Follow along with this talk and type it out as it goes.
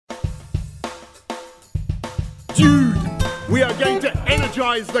Dude, we are going to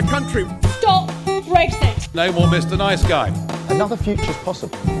energise the country. Stop Brexit. No more Mr. Nice Guy. Another future's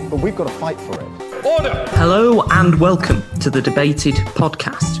possible, but we've got to fight for it. Order! Hello and welcome to the Debated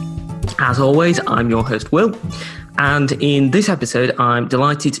podcast. As always, I'm your host, Will. And in this episode, I'm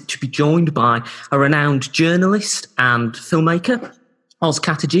delighted to be joined by a renowned journalist and filmmaker, Oz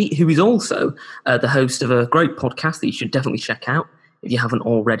Chatterjee, who is also the host of a great podcast that you should definitely check out if you haven't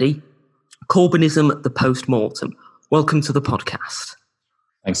already, Corbynism, the Postmortem. Welcome to the podcast.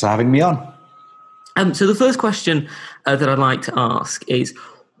 Thanks for having me on. So the first question that I'd like to ask is,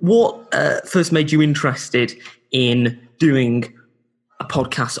 what first made you interested in doing a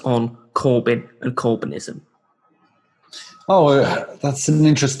podcast on Corbyn and Corbynism? Oh, that's an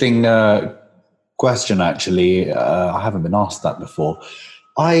interesting question, actually. I haven't been asked that before.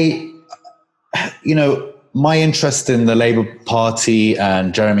 My interest in the Labour Party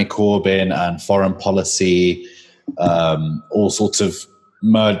and Jeremy Corbyn and foreign policy all sort of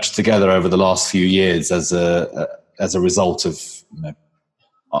merged together over the last few years as a result of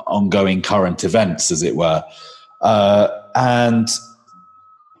ongoing current events, as it were. And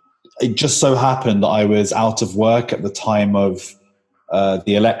it just so happened that I was out of work at the time of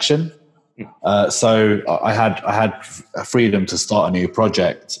the election. So I had freedom to start a new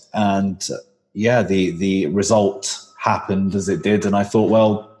project, and the result happened as it did, and I thought,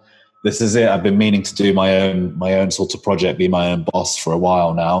 well, this is it. I've been meaning to do my own sort of project, be my own boss for a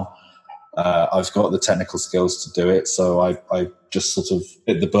while now. I've got the technical skills to do it, so I just sort of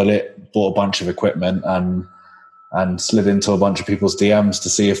bit the bullet, bought a bunch of equipment, and slid into a bunch of people's DMs to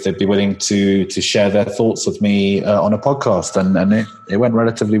see if they'd be willing to share their thoughts with me on a podcast, and it went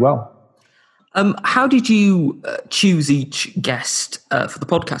relatively well. How did you choose each guest for the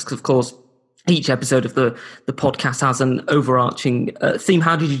podcast? Because, of course, each episode of the podcast has an overarching theme.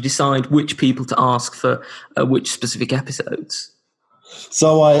 How did you decide which people to ask for which specific episodes?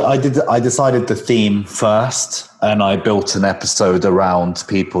 So I decided the theme first, and I built an episode around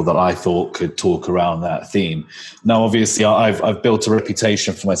people that I thought could talk around that theme. Now, obviously, I've built a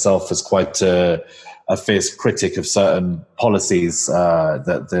reputation for myself as quite a fierce critic of certain policies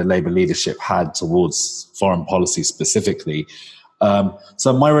that the Labour leadership had towards foreign policy specifically.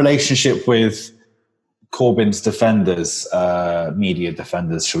 So my relationship with Corbyn's defenders, media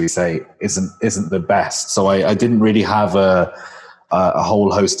defenders, shall we say, isn't the best. So I didn't really have a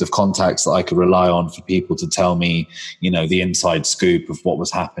whole host of contacts that I could rely on for people to tell me, the inside scoop of what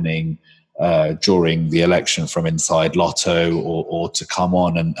was happening during the election from inside Lotto, or to come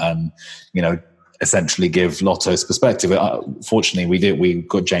on and essentially give Lotto's perspective. Fortunately, we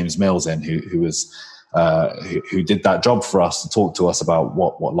got James Mills in, who did that job for us to talk to us about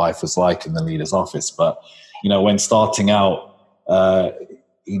what life was like in the leader's office. But when starting out, a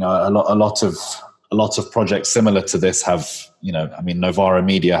lot of projects similar to this have, Novara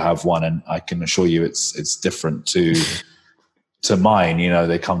Media have one, and I can assure you it's different to mine.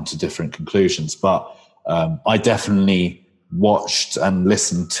 They come to different conclusions, but I definitely watched and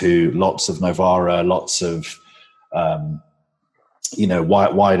listened to lots of Novara, lots of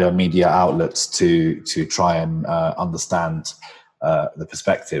wider media outlets to try and understand the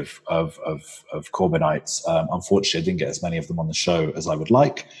perspective of Corbynites. Unfortunately, I didn't get as many of them on the show as I would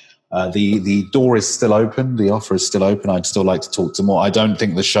like. The door is still open. The offer is still open. I'd still like to talk to more. I don't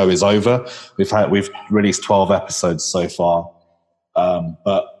think the show is over. We've released 12 episodes so far,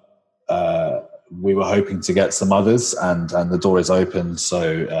 but we were hoping to get some others, and the door is open.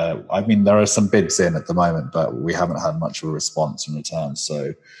 So, there are some bids in at the moment, but we haven't had much of a response in return.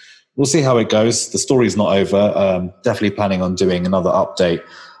 So we'll see how it goes. The story's not over. Definitely planning on doing another update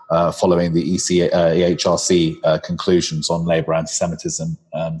following the EHRC conclusions on Labour anti-Semitism.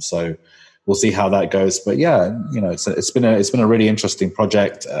 So we'll see how that goes. But it's been a really interesting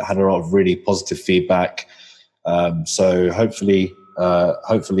project. Had a lot of really positive feedback. So hopefully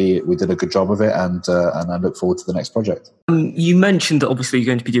we did a good job of it, and I look forward to the next project. You mentioned that obviously you're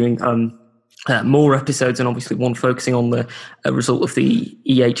going to be doing more episodes, and obviously one focusing on the result of the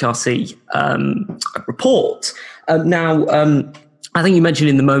EHRC report. I think you mentioned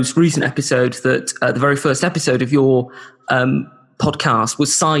in the most recent episode that the very first episode of your podcast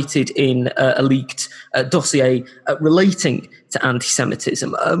was cited in a leaked dossier relating to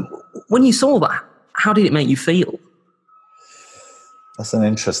anti-Semitism. When you saw that, how did it make you feel? That's an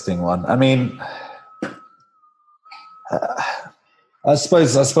interesting one. I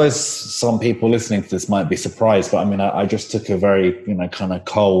suppose some people listening to this might be surprised, but I just took a very kind of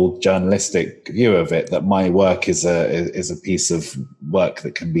cold journalistic view of it. That my work is a piece of work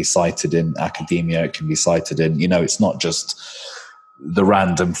that can be cited in academia. It can be cited in it's not just the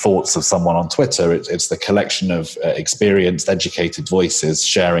random thoughts of someone on Twitter. It's the collection of experienced, educated voices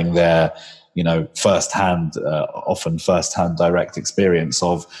sharing their, often first-hand direct experience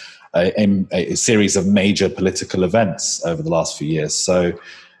of a series of major political events over the last few years. So,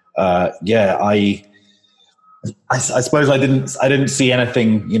 I suppose I didn't see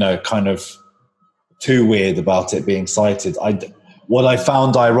anything, kind of too weird about it being cited. What I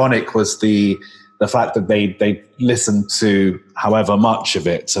found ironic was the fact that they listened to however much of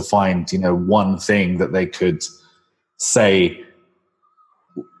it to find, one thing that they could say,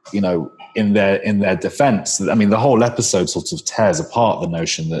 in their defense. I mean, the whole episode sort of tears apart the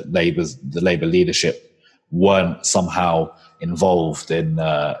notion that the Labour leadership weren't somehow involved in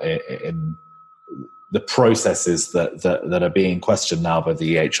the processes that are being questioned now by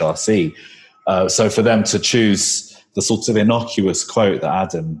the EHRC. So for them to choose the sort of innocuous quote that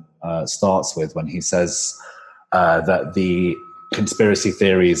Adam starts with when he says that the conspiracy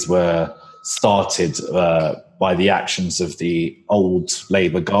theories were started by the actions of the old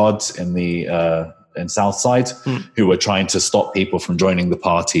Labour guard in Southside, who were trying to stop people from joining the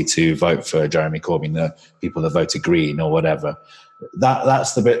party to vote for Jeremy Corbyn, the people that voted Green or whatever.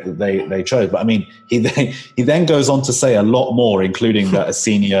 That's the bit that they chose. But I mean, he then goes on to say a lot more, including that a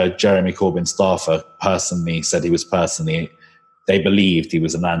senior Jeremy Corbyn staffer personally said they believed he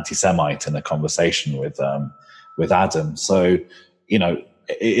was an anti-Semite in a conversation with Adam. So,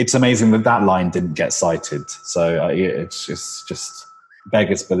 it's amazing that line didn't get cited. So it's just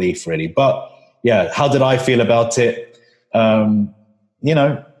beggars belief, really. But yeah, how did I feel about it? In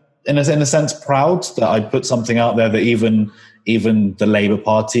a sense, proud that I put something out there that even the Labour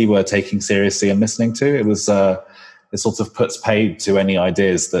Party were taking seriously and listening to. It was it sort of puts paid to any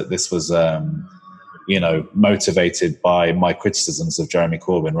ideas that this was motivated by my criticisms of Jeremy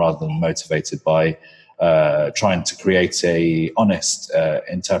Corbyn rather than motivated by trying to create a honest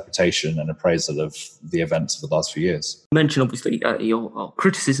interpretation and appraisal of the events of the last few years. You mentioned, obviously, your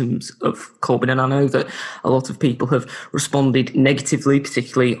criticisms of Corbyn, and I know that a lot of people have responded negatively,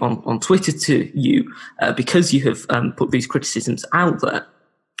 particularly on Twitter, to you because you have put these criticisms out there.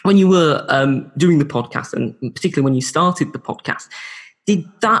 When you were doing the podcast, and particularly when you started the podcast, did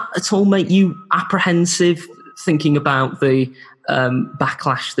that at all make you apprehensive, thinking about the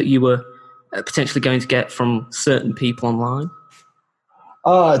backlash that you were potentially going to get from certain people online?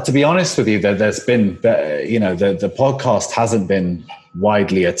 To be honest with you, there's been, the podcast hasn't been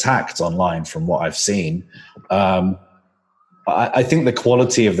widely attacked online from what I've seen. I think the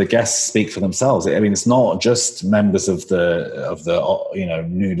quality of the guests speak for themselves. I mean, it's not just members of the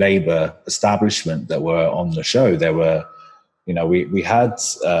New Labour establishment that were on the show. There were, we had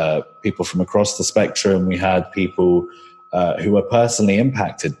people from across the spectrum. We had people who were personally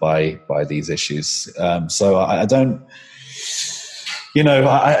impacted by these issues. So I don't,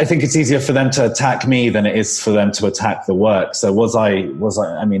 I think it's easier for them to attack me than it is for them to attack the work. So was I,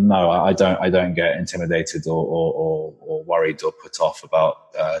 no, I don't get intimidated or worried or put off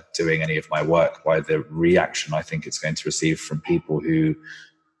about doing any of my work by the reaction I think it's going to receive from people who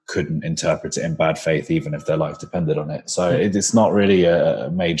couldn't interpret it in bad faith, even if their life depended on it. So it's not really a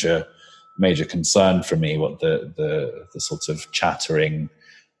major concern for me what the sort of chattering,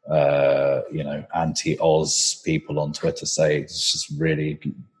 anti-Oz people on Twitter say. It's just really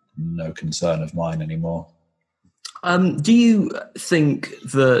no concern of mine anymore. Do you think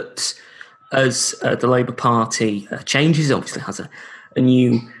that as the Labour Party changes, obviously has a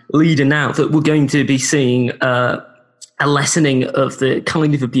new leader now, that we're going to be seeing a lessening of the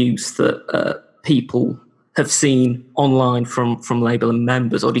kind of abuse that people have seen online from Labour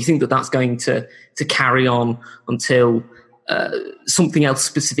members, or do you think that that's going to carry on until something else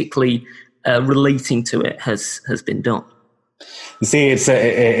specifically relating to it has been done? You see,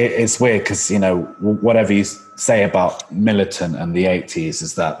 it's weird because whatever you say about militant and the 80s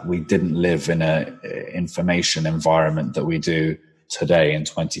is that we didn't live in an information environment that we do today in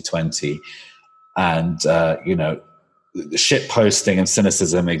 2020, and shit posting and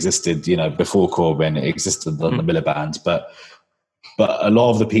cynicism existed, before Corbyn. It existed on the Miliband, but a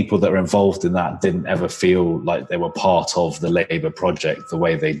lot of the people that were involved in that didn't ever feel like they were part of the Labour project the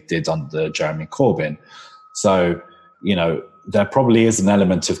way they did under Jeremy Corbyn. So, there probably is an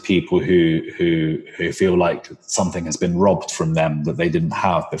element of people who feel like something has been robbed from them that they didn't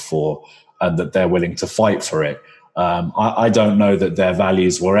have before, and that they're willing to fight for it. I don't know that their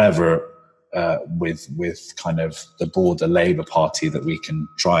values were ever with kind of the broader Labour Party that we can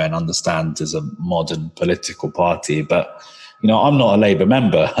try and understand as a modern political party. But, I'm not a Labour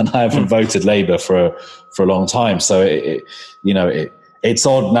member, and I haven't voted Labour for a long time. So, it's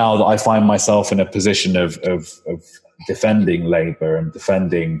odd now that I find myself in a position of defending Labour and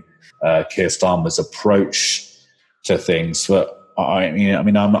defending Keir Starmer's approach to things. But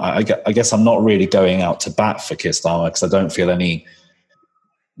I guess I'm not really going out to bat for Keir Starmer because I don't feel any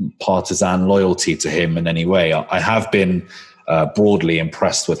partisan loyalty to him in any way. I have been broadly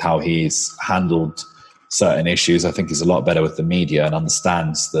impressed with how he's handled certain issues. I think he's a lot better with the media and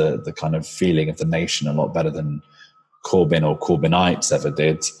understands the kind of feeling of the nation a lot better than Corbyn or Corbynites ever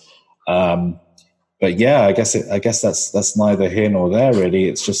did. But yeah, I guess that's neither here nor there really.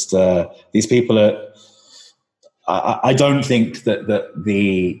 It's just these people are. I don't think that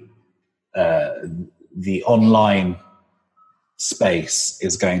the online space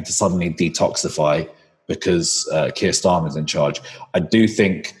is going to suddenly detoxify because Keir Starmer is in charge. I do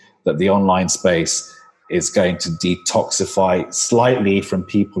think that the online space is going to detoxify slightly from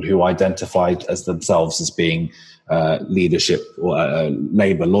people who identified as themselves as being leadership or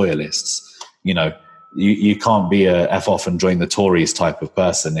Labour loyalists. You know, you can't be a F off and join the Tories type of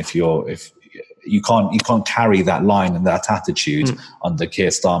person if you can't carry that line and that attitude under Keir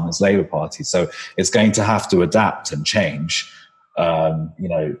Starmer's Labour Party. So it's going to have to adapt and change. I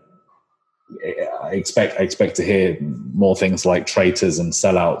expect to hear more things like traitors and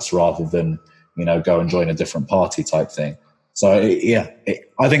sellouts rather than, go and join a different party type thing. So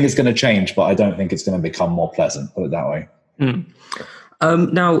I think it's going to change, but I don't think it's going to become more pleasant, put it that way.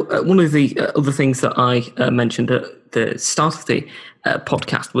 Now, one of the other things that I mentioned at the start of the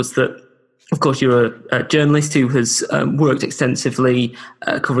podcast was that, of course, you're a journalist who has worked extensively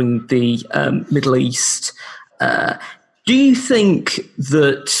covering the Middle East. Do you think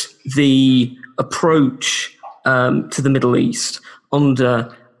that the approach to the Middle East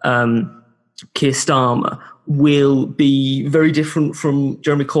under Keir Starmer will be very different from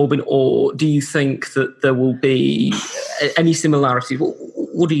Jeremy Corbyn, or do you think that there will be any similarities?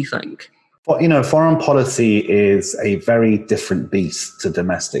 What do you think? Well, foreign policy is a very different beast to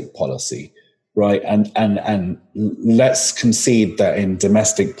domestic policy, right? And let's concede that in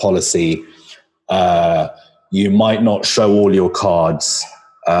domestic policy, you might not show all your cards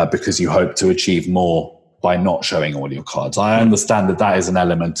because you hope to achieve more by not showing all your cards. I understand that is an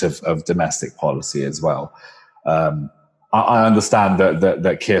element of domestic policy as well. I understand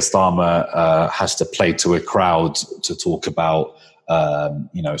that Keir Starmer has to play to a crowd to talk about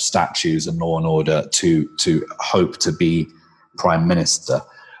statues and law and order to hope to be prime minister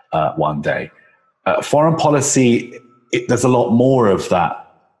one day. Foreign policy, there's a lot more of that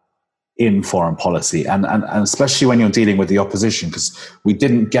in foreign policy, and especially when you're dealing with the opposition, because we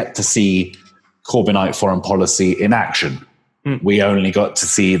didn't get to see Corbynite foreign policy in action. We only got to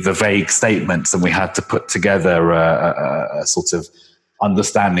see the vague statements, and we had to put together a sort of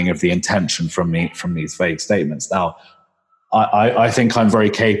understanding of the intention from these vague statements. Now, I think I'm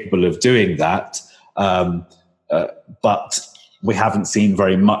very capable of doing that, but we haven't seen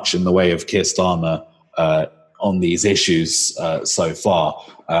very much in the way of Keir Starmer on these issues so far.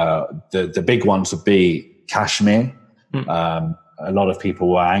 The big ones would be Kashmir. A lot of people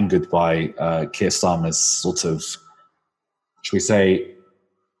were angered by Keir Starmer's sort of, should we say,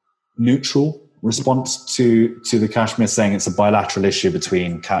 neutral response to the Kashmir, saying it's a bilateral issue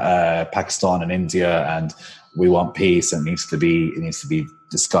between Pakistan and India, and we want peace, and it needs to be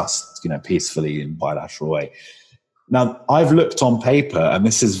discussed, peacefully in a bilateral way. Now, I've looked on paper, and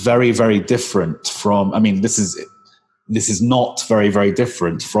this is very, very different from. I mean, this is not very, very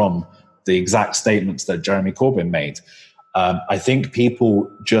different from the exact statements that Jeremy Corbyn made. I think people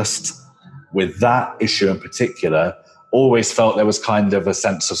just, with that issue in particular, always felt there was kind of a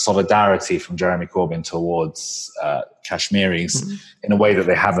sense of solidarity from Jeremy Corbyn towards Kashmiris in a way that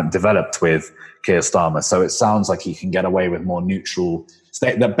they haven't developed with Keir Starmer. So it sounds like he can get away with more neutral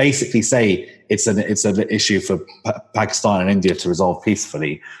that basically say it's an issue for Pakistan and India to resolve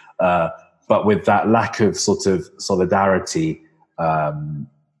peacefully, but with that lack of sort of solidarity in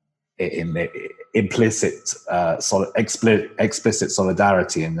the implicit, explicit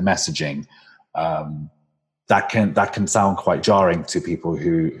solidarity in the messaging. That can sound quite jarring to people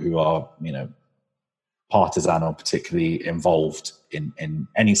who are, partisan or particularly involved in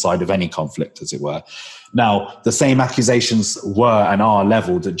any side of any conflict, as it were. Now, the same accusations were and are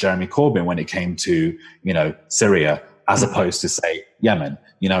leveled at Jeremy Corbyn when it came to, Syria, as opposed to, say, Yemen.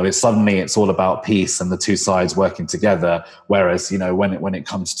 It's all about peace and the two sides working together. Whereas, when it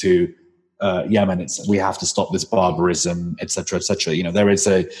comes to Yemen, we have to stop this barbarism, etc., etc. There is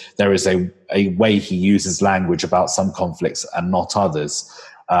a way he uses language about some conflicts and not others.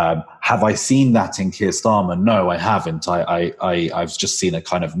 Have I seen that in Keir Starmer? No, I haven't. I've just seen a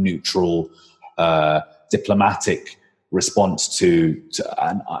kind of neutral, diplomatic response to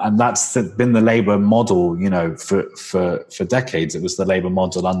and that's been the Labour model, for decades. It was the Labour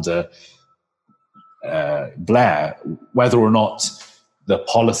model under Blair. Whether or not the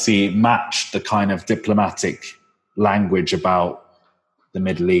policy matched the kind of diplomatic language about the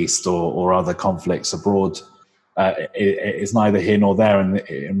Middle East or other conflicts abroad is neither here nor there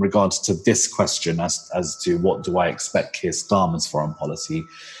in regards to this question as to what do I expect Keir Starmer's foreign policy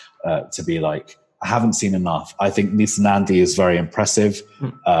to be like. I haven't seen enough. I think Lisa Nandy is very impressive.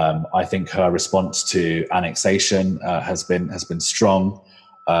 I think her response to annexation has been strong.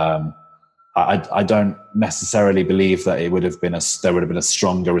 I don't necessarily believe that there would have been a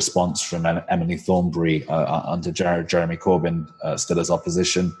stronger response from Emily Thornberry under Jeremy Corbyn still as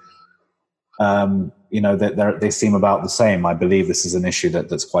opposition. They seem about the same. I believe this is an issue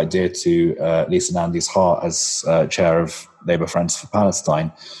that's quite dear to Lisa Nandy's heart as chair of Labour Friends for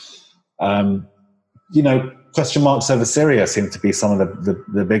Palestine. Question marks over Syria seem to be some of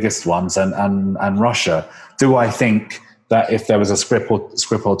the biggest ones, and Russia. Do I think that if there was a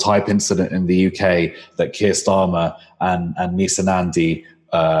Skripal type incident in the UK, that Keir Starmer and Lisa Nandy,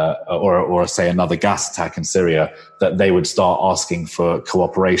 or say another gas attack in Syria, that they would start asking for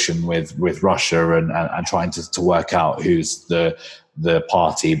cooperation with Russia and trying to work out who's the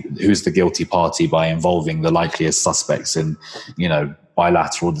guilty party by involving the likeliest suspects in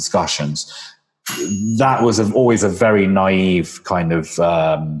bilateral discussions? That was always a very naive kind of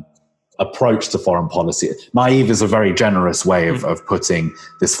approach to foreign policy. Naive is a very generous way of putting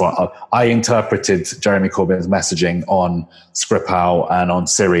this. I interpreted Jeremy Corbyn's messaging on Skripal and on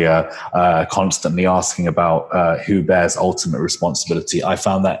Syria, constantly asking about who bears ultimate responsibility. I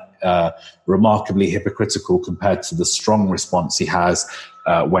found that remarkably hypocritical compared to the strong response he has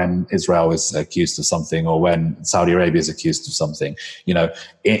when Israel is accused of something or when Saudi Arabia is accused of something.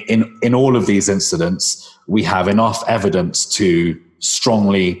 In all of these incidents, we have enough evidence to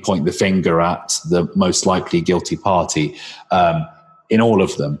strongly point the finger at the most likely guilty party in all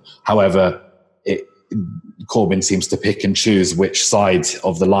of them. However, Corbyn seems to pick and choose which side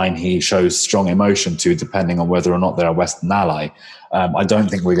of the line he shows strong emotion to, depending on whether or not they're a Western ally. I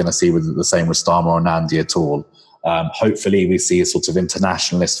don't think we're going to see the same with Starmer or Nandy at all. Hopefully we see a sort of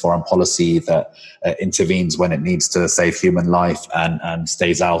internationalist foreign policy that intervenes when it needs to save human life and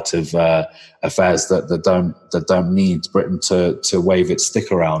stays out of affairs that don't need Britain to wave its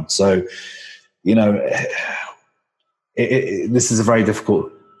stick around. So, this is a very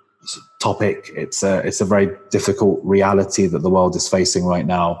difficult topic. It's a very difficult reality that the world is facing right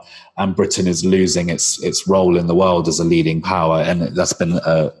now, and Britain is losing its role in the world as a leading power, and that's been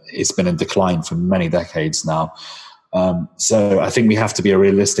it's been in decline for many decades now. So I think we have to be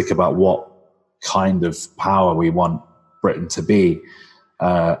realistic about what kind of power we want Britain to be,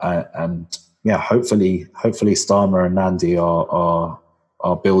 and hopefully Starmer and Nandy are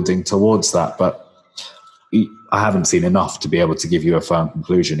building towards that, but I haven't seen enough to be able to give you a firm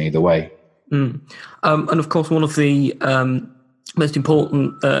conclusion either way. And of course, one of the most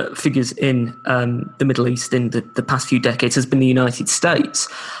important figures in the Middle East in the past few decades has been the United States.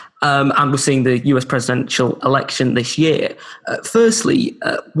 And we're seeing the US presidential election this year. Firstly,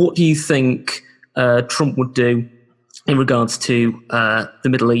 what do you think Trump would do in regards to the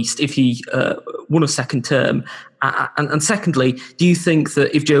Middle East if he won a second term? And secondly, do you think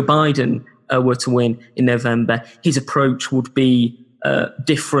that if Joe Biden were to win in November, his approach would be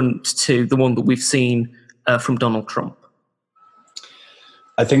different to the one that we've seen from Donald Trump?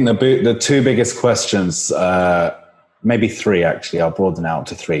 I think the two biggest questions, maybe three actually, I'll broaden out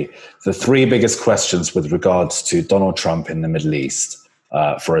to three. The three biggest questions with regards to Donald Trump in the Middle East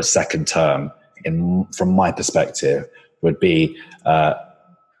for a second term, from my perspective, would be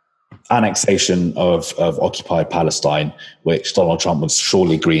annexation of occupied Palestine, which Donald Trump would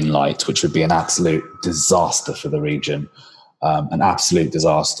surely green light, which would be an absolute disaster for the region, an absolute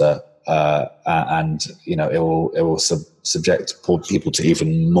disaster, and it will subject poor people to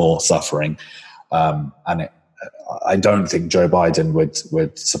even more suffering, and I don't think Joe Biden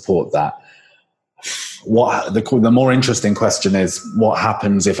would support that. What the more interesting question is, what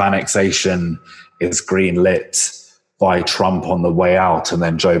happens if annexation is green lit by Trump on the way out, and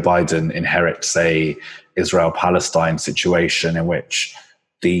then Joe Biden inherits a Israel-Palestine situation in which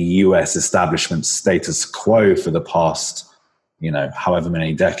the US establishment status quo for the past, however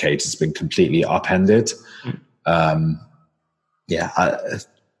many decades has been completely upended.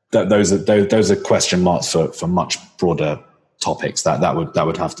 Those are question marks for much broader topics. That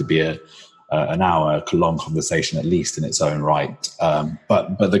would have to be an hour long conversation at least in its own right.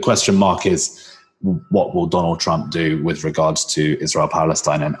 But the question mark is what will Donald Trump do with regards to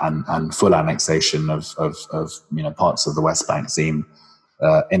Israel-Palestine and full annexation of parts of the West Bank seem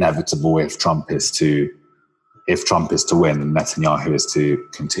inevitable if Trump is to win and Netanyahu is to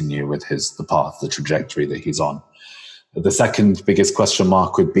continue with the trajectory that he's on. The second biggest question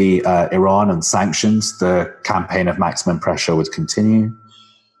mark would be Iran and sanctions. The campaign of maximum pressure would continue.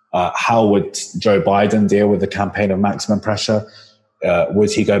 How would Joe Biden deal with the campaign of maximum pressure?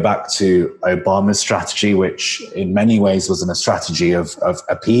 Would he go back to Obama's strategy, which in many ways was a strategy of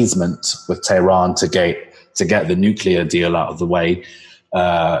appeasement with Tehran to get the nuclear deal out of the way,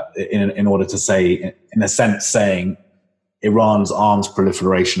 in order to say, in a sense, saying Iran's arms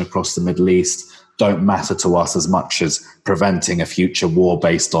proliferation across the Middle East don't matter to us as much as preventing a future war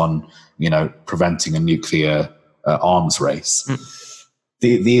based on, preventing a nuclear arms race.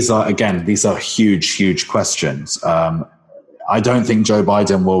 These are huge questions. I don't think Joe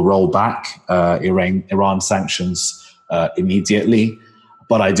Biden will roll back Iran sanctions immediately,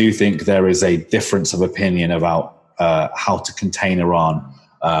 but I do think there is a difference of opinion about how to contain Iran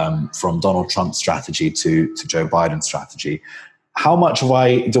from Donald Trump's strategy to Joe Biden's strategy. How much do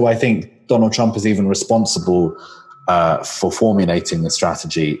I think Donald Trump is even responsible for formulating the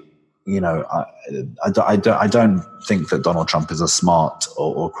strategy? I don't think that Donald Trump is a smart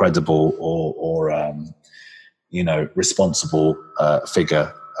or credible or responsible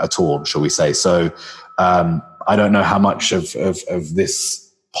figure at all, shall we say. So I don't know how much of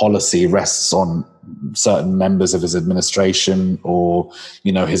this policy rests on certain members of his administration or,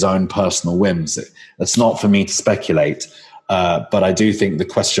 his own personal whims. It's not for me to speculate. But I do think the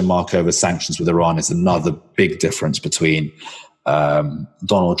question mark over sanctions with Iran is another big difference between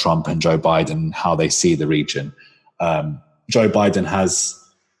Donald Trump and Joe Biden, how they see the region. Joe Biden has...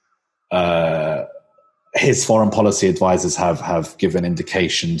 his foreign policy advisors have given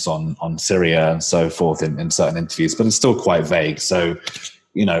indications on Syria and so forth in certain interviews, but it's still quite vague. So,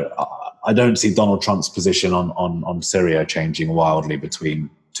 I don't see Donald Trump's position on Syria changing wildly between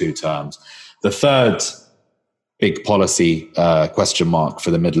two terms. The third big policy question mark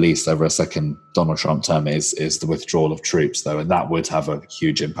for the Middle East over a second Donald Trump term is the withdrawal of troops, though, and that would have a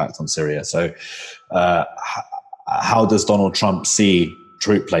huge impact on Syria. So how does Donald Trump see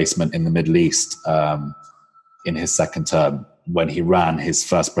troop placement in the Middle East in his second term when he ran his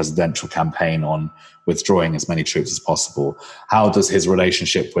first presidential campaign on withdrawing as many troops as possible? How does his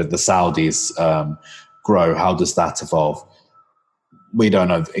relationship with the Saudis grow? How does that evolve? We don't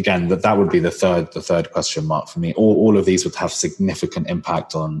know. Again, that would be the third question mark for me. All of these would have significant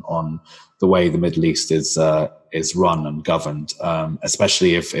impact on the way the Middle East is run and governed,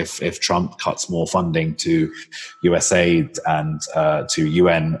 especially if Trump cuts more funding to USAID and to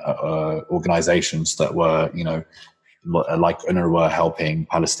UN organizations that were, like UNRWA helping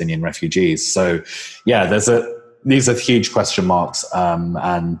Palestinian refugees. So, yeah, these are huge question marks,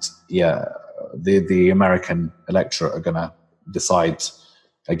 and yeah, the American electorate are going to decide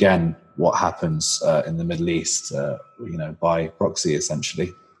again what happens in the Middle East, by proxy,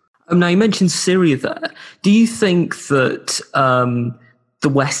 essentially. Now, you mentioned Syria there. Do you think that the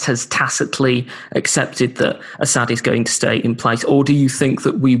West has tacitly accepted that Assad is going to stay in place, or do you think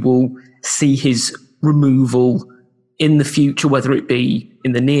that we will see his removal in the future, whether it be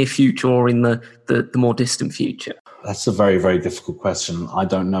in the near future or in the more distant future? That's a very, very difficult question. I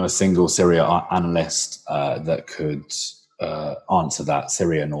don't know a single Syria analyst that could answer that,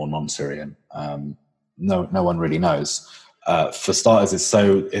 Syrian or non-Syrian. No one really knows. For starters,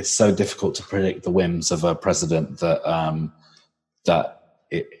 it's so difficult to predict the whims of a president that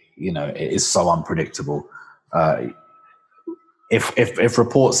it is so unpredictable. If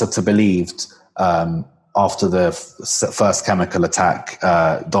reports are to be believed, after the first chemical attack,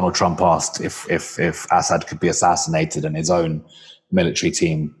 Donald Trump asked if Assad could be assassinated, and his own military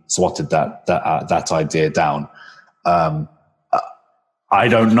team swatted that idea down. I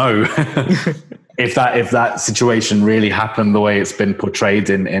don't know if that situation really happened the way it's been portrayed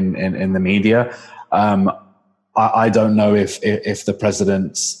in the media. I don't know if the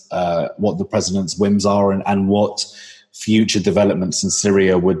president's what the president's whims are and what future developments in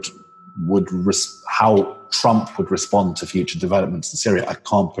Syria how Trump would respond to future developments in Syria. I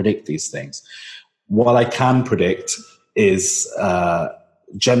can't predict these things. What I can predict is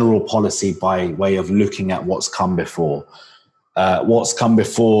general policy by way of looking at what's come before. What's come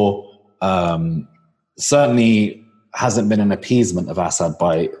before certainly hasn't been an appeasement of Assad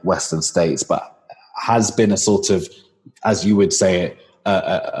by Western states, but has been a sort of, as you would say,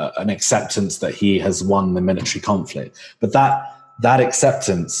 an acceptance that he has won the military conflict. But that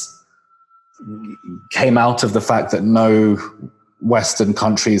acceptance came out of the fact that no Western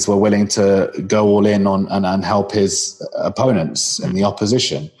countries were willing to go all in on and help his opponents in the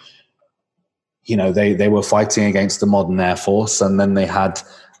opposition. You know, they were fighting against the modern air force, and then they had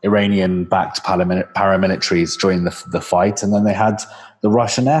Iranian-backed paramilitaries join the fight, and then they had the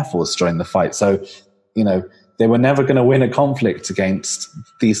Russian Air Force join the fight. So, you know, they were never going to win a conflict against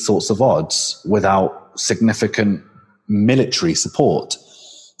these sorts of odds without significant military support.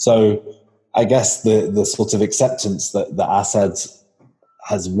 So I guess the sort of acceptance that Assad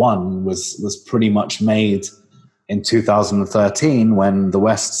has won was pretty much made in 2013 when the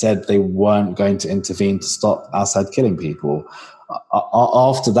West said they weren't going to intervene to stop Assad killing people.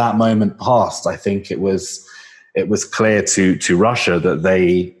 After that moment passed, I think it was clear to Russia that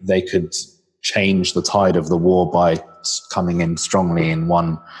they could change the tide of the war by coming in strongly in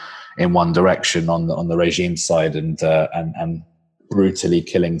one direction on the regime side and brutally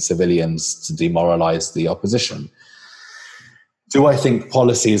killing civilians to demoralize the opposition. Do I think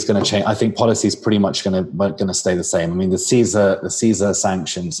policy is going to change? I think policy is pretty much going to stay the same. I mean, the Caesar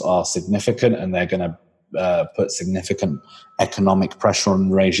sanctions are significant, and they're going to put significant economic pressure on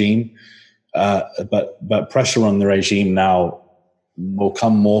the regime. But pressure on the regime now will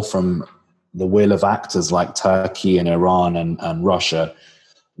come more from the will of actors like Turkey and Iran and Russia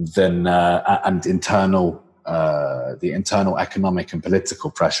than and the internal economic and political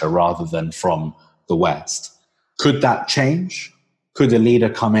pressure rather than from the West. Could that change? Could a leader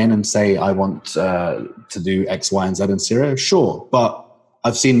come in and say, I want to do X, Y, and Z in Syria? Sure. But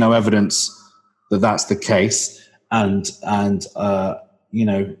I've seen no evidence that that's the case. And you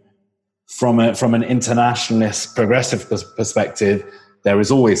know, from an internationalist progressive perspective, there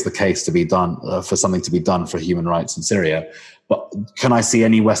is always the case to be done for something to be done for human rights in Syria. But can I see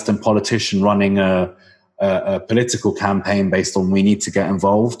any Western politician running a political campaign based on we need to get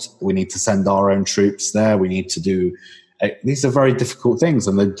involved, we need to send our own troops there, we need to do... These are very difficult things,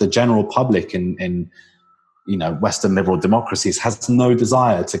 and the general public in you know, Western liberal democracies has no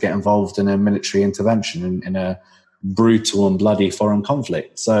desire to get involved in a military intervention in a brutal and bloody foreign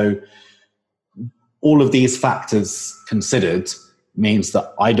conflict. So all of these factors considered means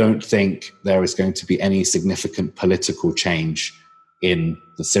that I don't think there is going to be any significant political change in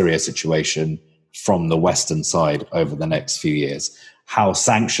the Syria situation from the Western side over the next few years. How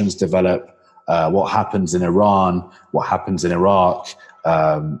sanctions develop, what happens in Iran, what happens in Iraq,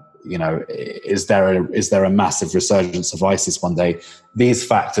 you know, is there a massive resurgence of ISIS one day? These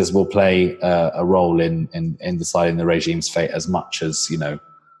factors will play a role in deciding the regime's fate as much as, you know,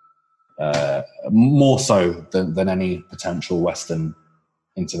 more so than any potential Western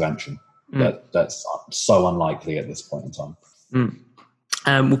intervention. That's so unlikely at this point in time.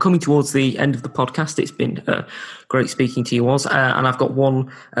 We're coming towards the end of the podcast. It's been great speaking to you, Oz. And I've got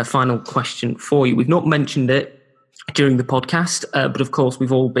one final question for you. We've not mentioned it during the podcast, but of course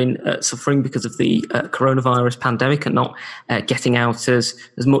we've all been suffering because of the coronavirus pandemic and not getting out as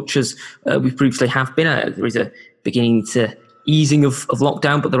much as we previously have been. There is a beginning to easing of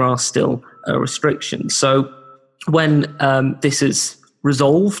lockdown, but there are still restrictions. So when this is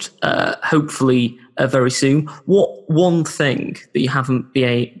resolved, hopefully very soon, what one thing that you haven't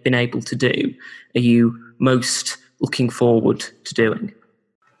been able to do are you most looking forward to doing?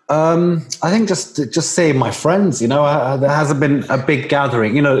 I think just seeing my friends, you know, there hasn't been a big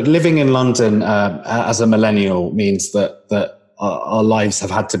gathering. You know, living in London as a millennial means that our lives have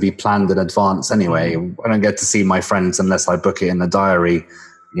had to be planned in advance anyway. I don't get to see my friends unless I book it in the diary,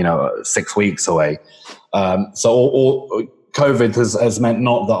 you know, 6 weeks away. So COVID has meant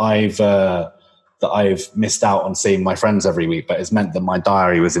not that I've missed out on seeing my friends every week, but it's meant that my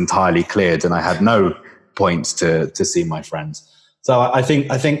diary was entirely cleared and I had no points to see my friends. So I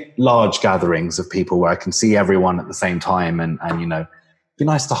think large gatherings of people where I can see everyone at the same time and you know, it'd be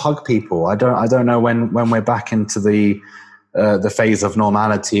nice to hug people. I don't know when we're back into the phase of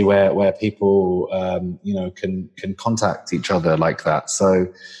normality where people you know can contact each other like that. So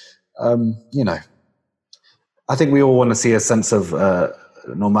you know, I think we all want to see a sense of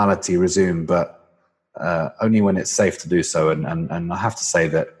normality resume, but only when it's safe to do so. And I have to say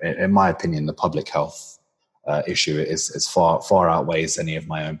that, in my opinion, the public health issue is far outweighs any of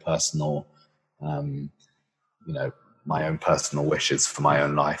my own personal, you know, my own personal wishes for my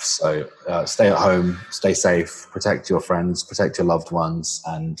own life. So stay at home, stay safe, protect your friends, protect your loved ones,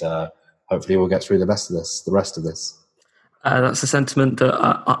 and hopefully we'll get through the rest of this. That's a sentiment that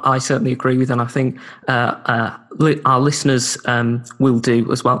I certainly agree with, and I think our listeners will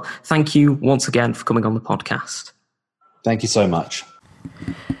do as well. Thank you once again for coming on the podcast. Thank you so much.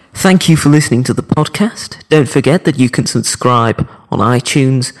 Thank you for listening to the podcast. Don't forget that you can subscribe on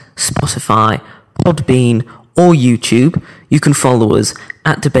iTunes, Spotify, Podbean, or YouTube. You can follow us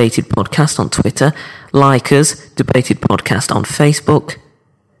at Debated Podcast on Twitter, like us, Debated Podcast on Facebook.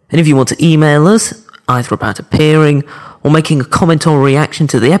 And if you want to email us, either about appearing or making a comment or reaction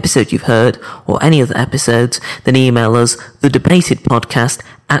to the episode you've heard or any other episodes, then email us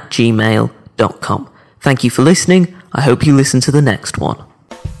thedebatedpodcast@gmail.com. Thank you for listening. I hope you listen to the next one.